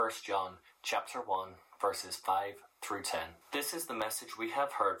1 John chapter 1, verses 5 through 10. This is the message we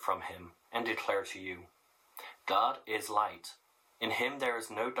have heard from him and declare to you. God is light. In him there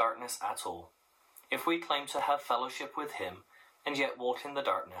is no darkness at all. If we claim to have fellowship with him and yet walk in the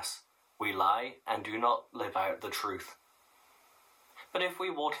darkness, we lie and do not live out the truth. But if we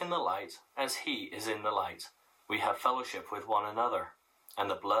walk in the light, as he is in the light, we have fellowship with one another, and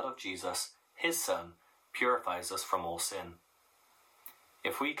the blood of Jesus, his Son, purifies us from all sin.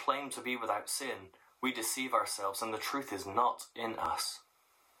 If we claim to be without sin, we deceive ourselves and the truth is not in us.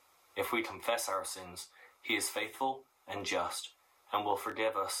 If we confess our sins, he is faithful and just, and will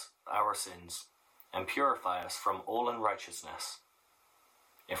forgive us our sins, and purify us from all unrighteousness.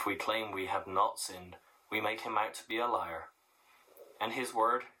 If we claim we have not sinned, we make him out to be a liar, and his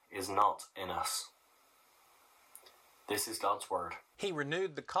word is not in us. This is God's word. He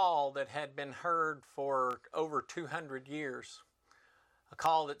renewed the call that had been heard for over 200 years. A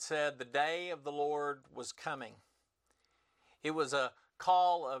call that said the day of the Lord was coming. It was a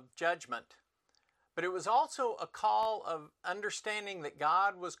call of judgment, but it was also a call of understanding that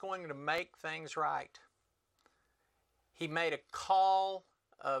God was going to make things right. He made a call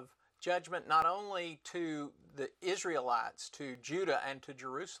of judgment not only to the Israelites, to Judah and to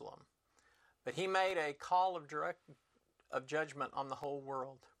Jerusalem, but he made a call of judgment on the whole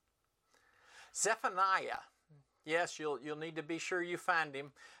world. Zephaniah, yes, you'll need to be sure you find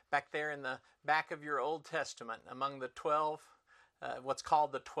him back there in the back of your Old Testament among the 12, what's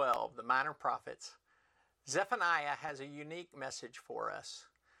called the 12, the minor prophets. Zephaniah has a unique message for us,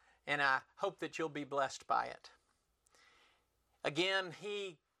 and I hope that you'll be blessed by it. Again,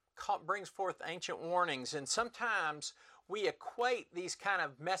 he brings forth ancient warnings, and sometimes we equate these kind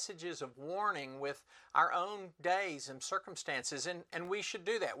of messages of warning with our own days and circumstances, and we should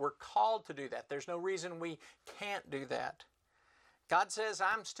do that. We're called to do that. There's no reason we can't do that. God says,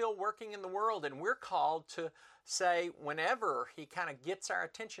 I'm still working in the world, and we're called to say, whenever he kind of gets our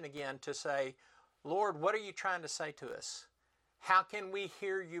attention again, to say, Lord, what are you trying to say to us? How can we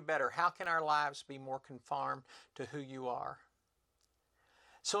hear you better? How can our lives be more conformed to who you are?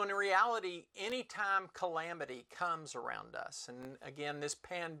 So in reality, anytime calamity comes around us, and again, this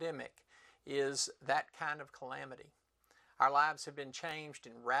pandemic is that kind of calamity. Our lives have been changed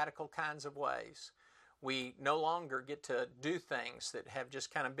in radical kinds of ways. We no longer get to do things that have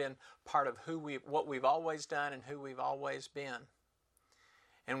just kind of been part of what we've always done and who we've always been.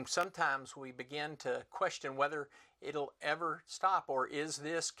 And sometimes we begin to question whether it'll ever stop, or is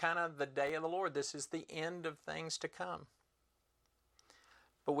this kind of the day of the Lord? This is the end of things to come.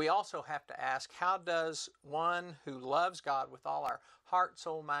 But we also have to ask, how does one who loves God with all our heart,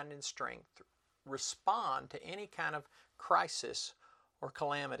 soul, mind, and strength respond to any kind of crisis or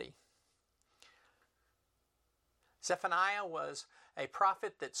calamity? Zephaniah was a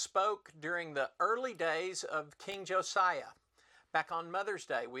prophet that spoke during the early days of King Josiah. Back on Mother's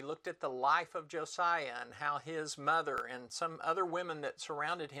Day, we looked at the life of Josiah and how his mother and some other women that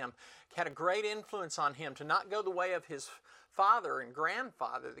surrounded him had a great influence on him to not go the way of his father and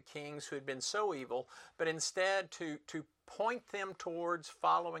grandfather, the kings who had been so evil, but instead to point them towards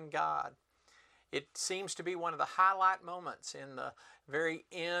following God. It seems to be one of the highlight moments in the very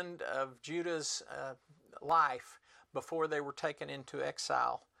end of Judah's life before they were taken into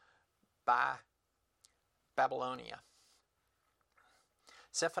exile by Babylonia.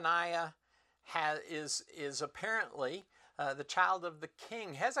 Zephaniah is apparently the child of the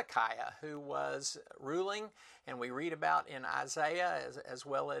king Hezekiah, who was ruling, and we read about in Isaiah as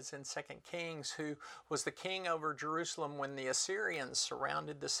well as in 2 Kings, who was the king over Jerusalem when the Assyrians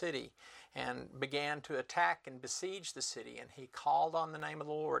surrounded the city and began to attack and besiege the city. And he called on the name of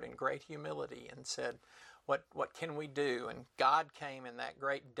the Lord in great humility and said, what can we do? And God came in that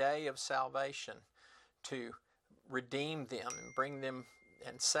great day of salvation to redeem them and bring them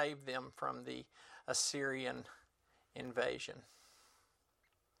and save them from the Assyrian invasion.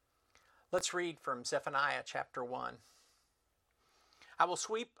 Let's read from Zephaniah chapter 1. I will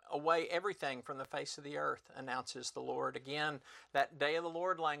sweep away everything from the face of the earth, announces the Lord. Again, that day of the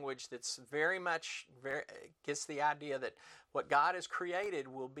Lord language that's very gets the idea that what God has created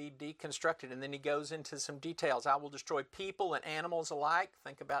will be deconstructed. And then he goes into some details. I will destroy people and animals alike.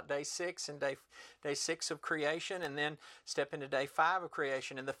 Think about day 6 and day 6 of creation, and then step into day 5 of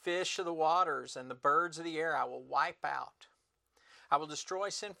creation. And the fish of the waters and the birds of the air I will wipe out. I will destroy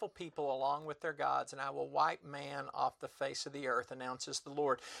sinful people along with their gods, and I will wipe man off the face of the earth, announces the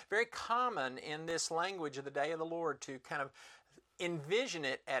Lord. Very common in this language of the day of the Lord to kind of envision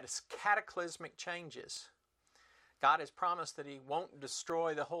it as cataclysmic changes. God has promised that He won't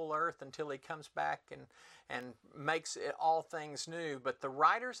destroy the whole earth until He comes back and makes all things new. But the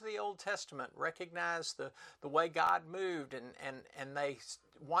writers of the Old Testament recognized the way God moved, and they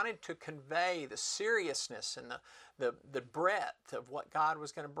wanted to convey the seriousness and the breadth of what God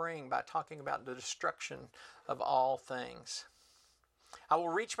was going to bring by talking about the destruction of all things. I will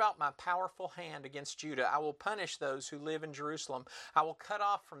reach out my powerful hand against Judah. I will punish those who live in Jerusalem. I will cut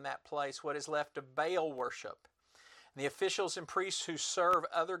off from that place what is left of Baal worship. And the officials and priests who serve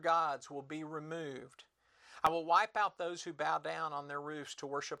other gods will be removed. I will wipe out those who bow down on their roofs to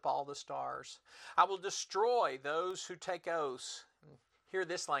worship all the stars. I will destroy those who take oaths. Hear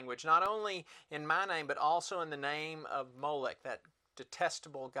this language, not only in my name, but also in the name of Molech, that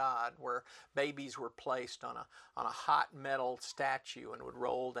detestable god where babies were placed on a hot metal statue and would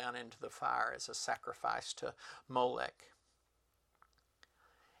roll down into the fire as a sacrifice to Molech.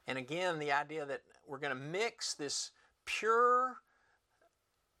 And again, the idea that we're going to mix this pure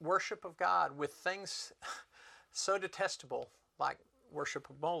worship of God with things so detestable like worship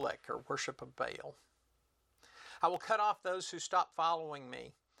of Molech or worship of Baal. I will cut off those who stop following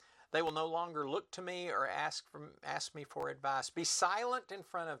me. They will no longer look to me or ask me for advice. Be silent in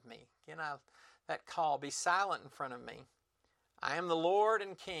front of me. That call, be silent in front of me. I am the Lord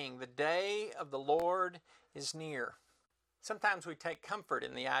and King. The day of the Lord is near. Sometimes we take comfort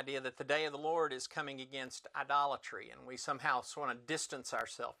in the idea that the day of the Lord is coming against idolatry, and we somehow want to distance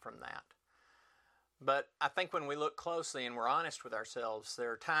ourselves from that. But I think when we look closely and we're honest with ourselves,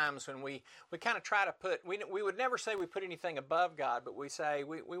 there are times when we kind of try to we would never say we put anything above God, but we say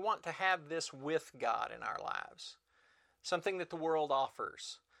we want to have this with God in our lives. Something that the world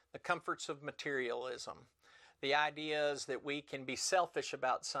offers, the comforts of materialism, the ideas that we can be selfish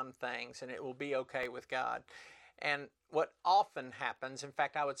about some things and it will be okay with God. And what often happens, in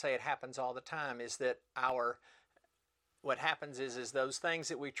fact I would say it happens all the time, is that what happens is those things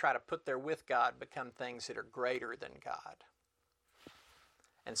that we try to put there with God become things that are greater than God.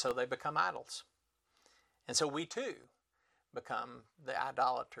 And so they become idols. And so we too become the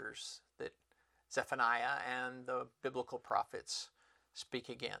idolaters that Zephaniah and the biblical prophets speak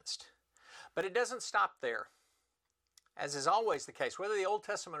against. But it doesn't stop there. As is always the case, whether the Old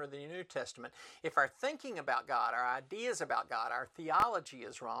Testament or the New Testament, if our thinking about God, our ideas about God, our theology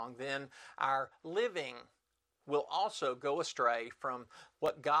is wrong, then our living will also go astray from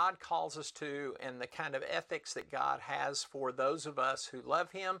what God calls us to and the kind of ethics that God has for those of us who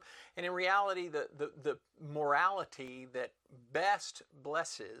love Him, and in reality the morality that best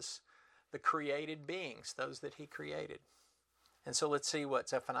blesses the created beings, those that He created. And so let's see what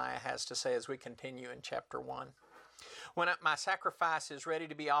Zephaniah has to say as we continue in chapter 1. When my sacrifice is ready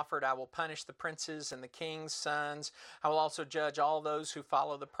to be offered, I will punish the princes and the king's sons. I will also judge all those who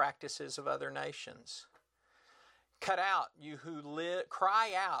follow the practices of other nations. Cut out, you who live,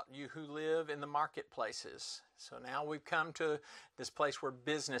 cry out, you who live in the marketplaces. So now we've come to this place where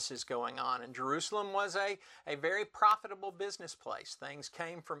business is going on. And Jerusalem was a very profitable business place. Things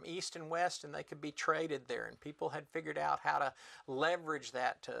came from east and west and they could be traded there. And people had figured out how to leverage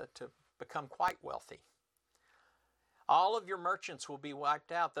that to become quite wealthy. All of your merchants will be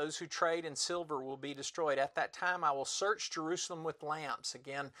wiped out. Those who trade in silver will be destroyed. At that time I will search Jerusalem with lamps.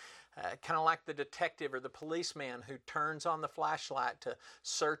 Again, kind of like the detective or the policeman who turns on the flashlight to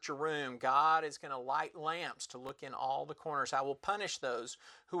search a room. God is going to light lamps to look in all the corners. I will punish those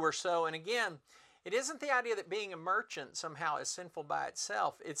who are so. And again, it isn't the idea that being a merchant somehow is sinful by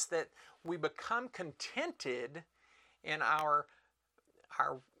itself. It's that we become contented in our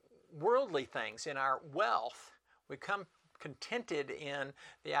worldly things, in our wealth. We become contented in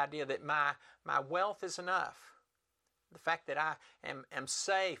the idea that my wealth is enough. The fact that I am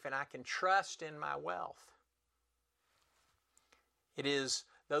safe and I can trust in my wealth. It is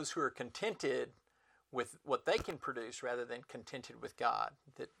those who are contented with what they can produce rather than contented with God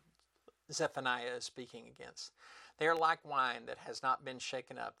that Zephaniah is speaking against. They are like wine that has not been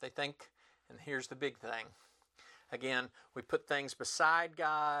shaken up. They think, and here's the big thing, again, we put things beside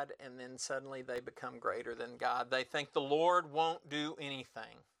God and then suddenly they become greater than God. They think the Lord won't do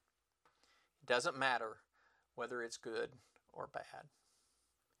anything. It doesn't matter whether it's good or bad.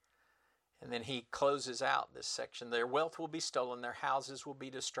 And then he closes out this section. Their wealth will be stolen, their houses will be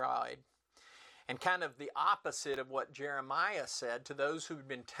destroyed. And kind of the opposite of what Jeremiah said to those who had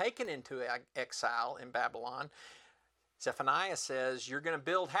been taken into exile in Babylon, Zephaniah says, you're going to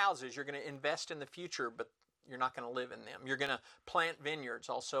build houses, you're going to invest in the future, but you're not going to live in them. You're going to plant vineyards,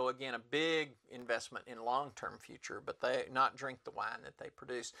 also again a big investment in long-term future, but they not drink the wine that they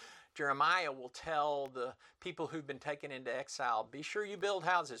produce. Jeremiah will tell the people who've been taken into exile, be sure you build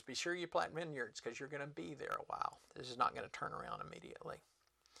houses, be sure you plant vineyards, because you're going to be there a while. This is not going to turn around immediately.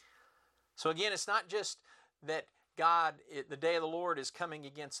 So again, it's not just that the day of the Lord is coming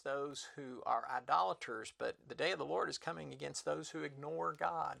against those who are idolaters, but the day of the Lord is coming against those who ignore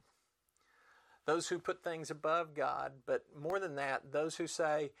God, those who put things above God, but more than that, those who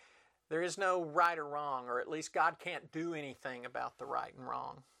say there is no right or wrong, or at least God can't do anything about the right and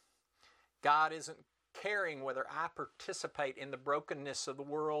wrong. God isn't caring whether I participate in the brokenness of the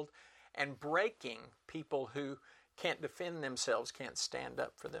world and breaking people who can't defend themselves, can't stand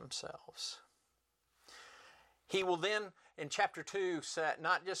up for themselves. He will then, in chapter 2, say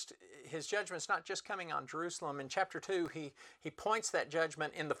his judgment's not just coming on Jerusalem. In chapter 2, he points that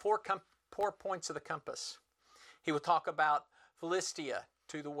judgment in the four points of the compass. He will talk about Philistia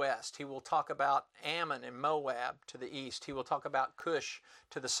to the west. He will talk about Ammon and Moab to the east. He will talk about Cush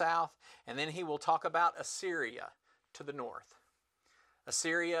to the south. And then he will talk about Assyria to the north.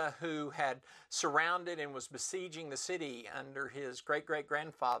 Assyria, who had surrounded and was besieging the city under his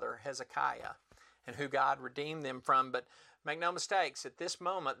great-great-grandfather Hezekiah, and who God redeemed them from. But make no mistakes, at this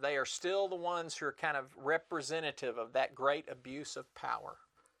moment they are still the ones who are kind of representative of that great abuse of power.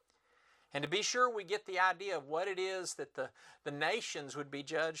 And to be sure we get the idea of what it is that the nations would be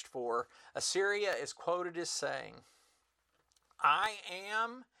judged for, Assyria is quoted as saying, I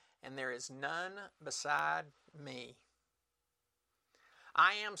am, and there is none beside me.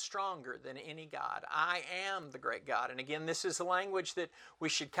 I am stronger than any God. I am the great God. And again, this is the language that we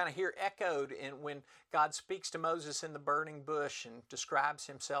should kind of hear echoed when God speaks to Moses in the burning bush and describes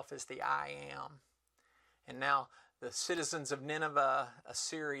himself as the I am. And now the citizens of Nineveh,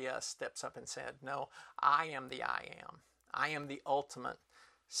 Assyria, steps up and said, no, I am the I am. I am the ultimate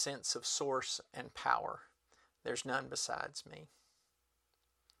sense of source and power. There's none besides me.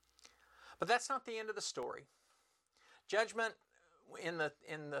 But that's not the end of the story. Judgment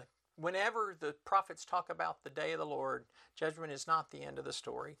whenever the prophets talk about the day of the Lord, judgment is not the end of the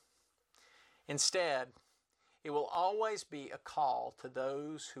story. Instead, it will always be a call to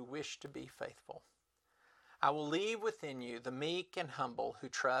those who wish to be faithful. I will leave within you the meek and humble who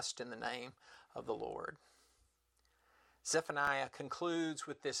trust in the name of the Lord. Zephaniah concludes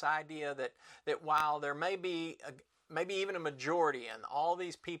with this idea that while there may be maybe even a majority and all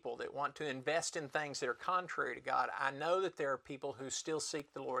these people that want to invest in things that are contrary to God, I know that there are people who still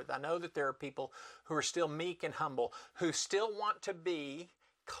seek the Lord. I know that there are people who are still meek and humble, who still want to be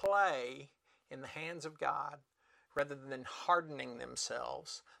clay in the hands of God rather than hardening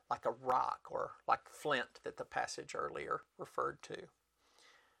themselves like a rock or like flint that the passage earlier referred to.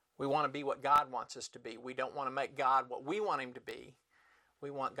 We want to be what God wants us to be. We don't want to make God what we want Him to be.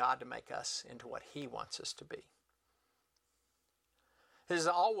 We want God to make us into what He wants us to be. This is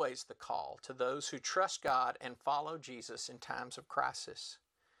always the call to those who trust God and follow Jesus in times of crisis.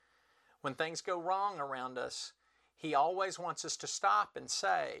 When things go wrong around us, He always wants us to stop and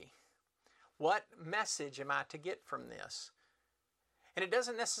say, what message am I to get from this? And it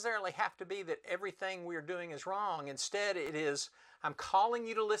doesn't necessarily have to be that everything we're doing is wrong. Instead, it is, I'm calling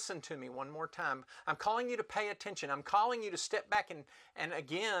you to listen to me one more time. I'm calling you to pay attention. I'm calling you to step back and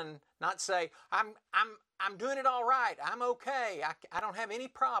again, not say, I'm doing it all right. I'm okay. I don't have any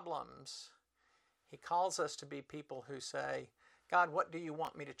problems. He calls us to be people who say, God, what do you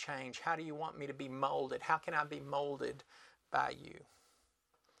want me to change? How do you want me to be molded? How can I be molded by you?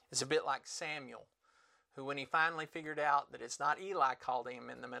 It's a bit like Samuel, who when he finally figured out that it's not Eli calling him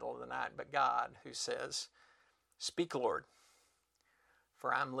in the middle of the night, but God, who says, speak, Lord,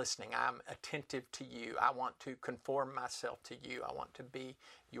 for I'm listening. I'm attentive to you. I want to conform myself to you. I want to be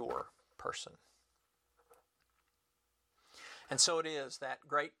your person. And so it is that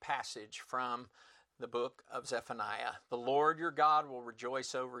great passage from the book of Zephaniah. The Lord your God will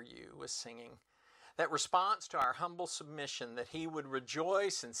rejoice over you with singing. That response to our humble submission, that He would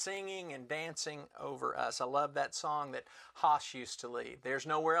rejoice in singing and dancing over us. I love that song that Haas used to lead. There's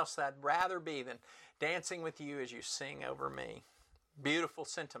nowhere else I'd rather be than dancing with you as you sing over me. Beautiful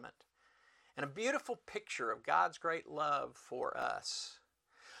sentiment. And a beautiful picture of God's great love for us.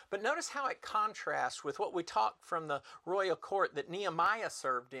 But notice how it contrasts with what we talked from the royal court that Nehemiah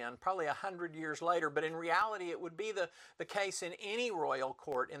served in probably 100 years later. But in reality, it would be the case in any royal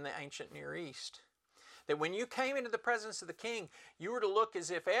court in the ancient Near East. That when you came into the presence of the king, you were to look as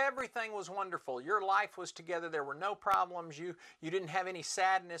if everything was wonderful. Your life was together. There were no problems. You didn't have any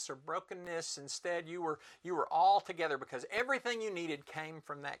sadness or brokenness. Instead, you were all together because everything you needed came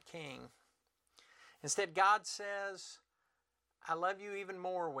from that king. Instead, God says, I love you even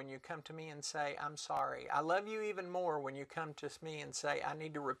more when you come to me and say, I'm sorry. I love you even more when you come to me and say, I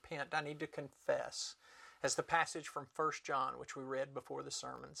need to repent. I need to confess. As the passage from 1 John, which we read before the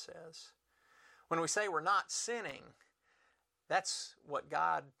sermon, says. When we say we're not sinning, that's what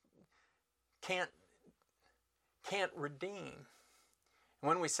God can't redeem. And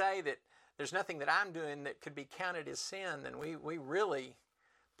when we say that there's nothing that I'm doing that could be counted as sin, then we really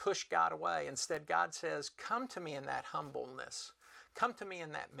push God away. Instead, God says, come to me in that humbleness. Come to me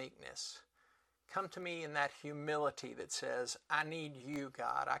in that meekness. Come to me in that humility that says, I need you,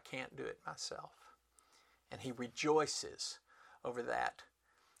 God. I can't do it myself. And He rejoices over that.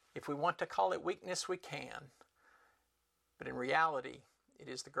 If we want to call it weakness, we can. But in reality, it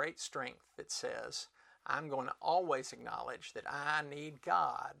is the great strength that says, I'm going to always acknowledge that I need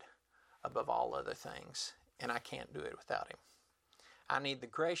God above all other things, and I can't do it without Him. I need the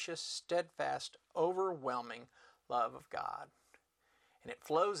gracious, steadfast, overwhelming love of God. And it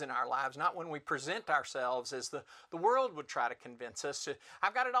flows in our lives, not when we present ourselves as the world would try to convince us.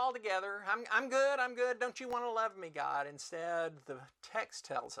 I've got it all together. I'm good. Don't you want to love me, God? Instead, the text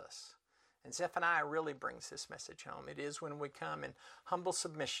tells us, and Zephaniah really brings this message home, it is when we come in humble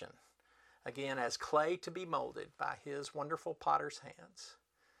submission, again, as clay to be molded by His wonderful potter's hands,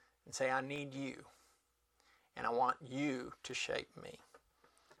 and say, I need you, and I want you to shape me,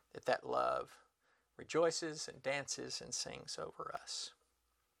 that love rejoices and dances and sings over us.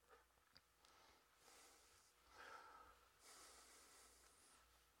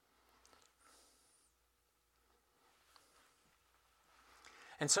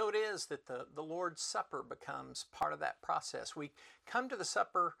 And so it is that the Lord's Supper becomes part of that process. We come to the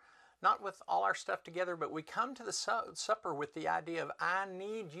supper not with all our stuff together, but we come to the supper with the idea of, I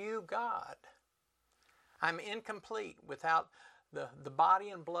need you, God. I'm incomplete without the body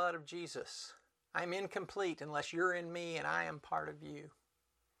and blood of Jesus. I'm incomplete unless you're in me and I am part of you.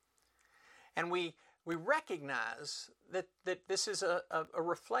 And we recognize that this is a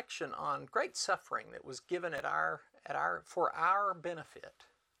reflection on great suffering that was given for our benefit.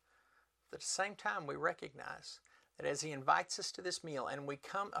 At the same time, we recognize that as He invites us to this meal and we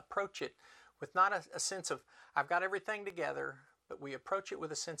approach it with not a sense of, I've got everything together, but we approach it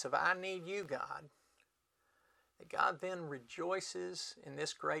with a sense of, I need you, God. That God then rejoices in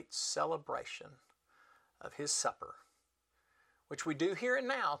this great celebration of His supper, which we do here and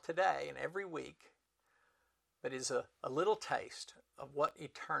now, today and every week, but is a little taste of what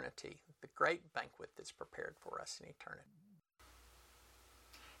eternity, the great banquet that's prepared for us in eternity.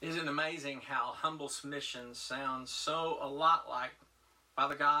 Isn't it amazing how humble submission sounds so a lot like,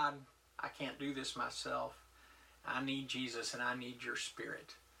 Father God, I can't do this myself. I need Jesus and I need your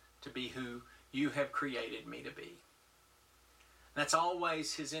Spirit to be who you have created me to be. That's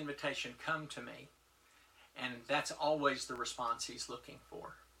always His invitation, come to me. And that's always the response He's looking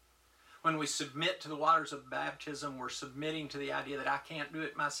for. When we submit to the waters of baptism, we're submitting to the idea that I can't do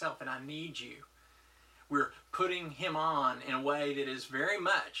it myself and I need you. We're putting Him on in a way that is very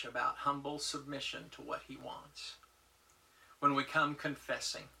much about humble submission to what He wants. When we come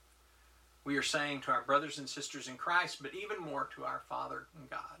confessing, we are saying to our brothers and sisters in Christ, but even more to our Father and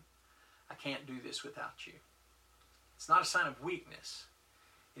God, I can't do this without you. It's not a sign of weakness.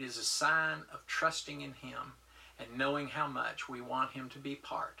 It is a sign of trusting in Him and knowing how much we want Him to be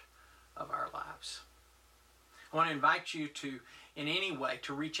part of our lives. I want to invite you to, in any way,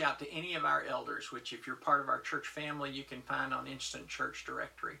 to reach out to any of our elders, which if you're part of our church family, you can find on Instant Church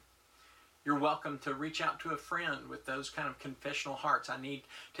Directory. You're welcome to reach out to a friend with those kind of confessional hearts. I need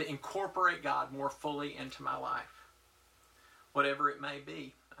to incorporate God more fully into my life. Whatever it may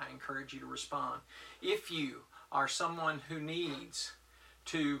be, I encourage you to respond. If you are someone who needs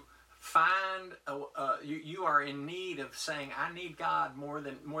to find, you are in need of saying, I need God more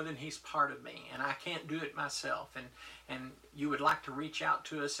than He's part of me, and I can't do it myself, and you would like to reach out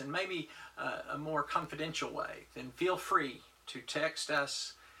to us in maybe a more confidential way, then feel free to text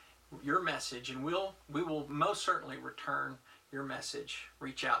us your message, and we will most certainly return your message,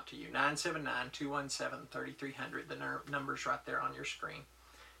 reach out to you. 979-217-3300, the number's right there on your screen,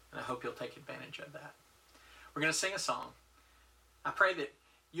 and I hope you'll take advantage of that. We're going to sing a song. I pray that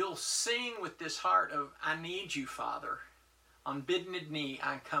you'll sing with this heart of, I need you, Father. On bended knee,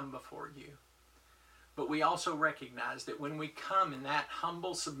 I come before you. But we also recognize that when we come in that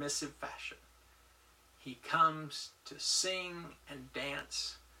humble, submissive fashion, He comes to sing and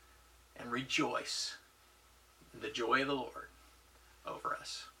dance and rejoice in the joy of the Lord over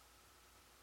us.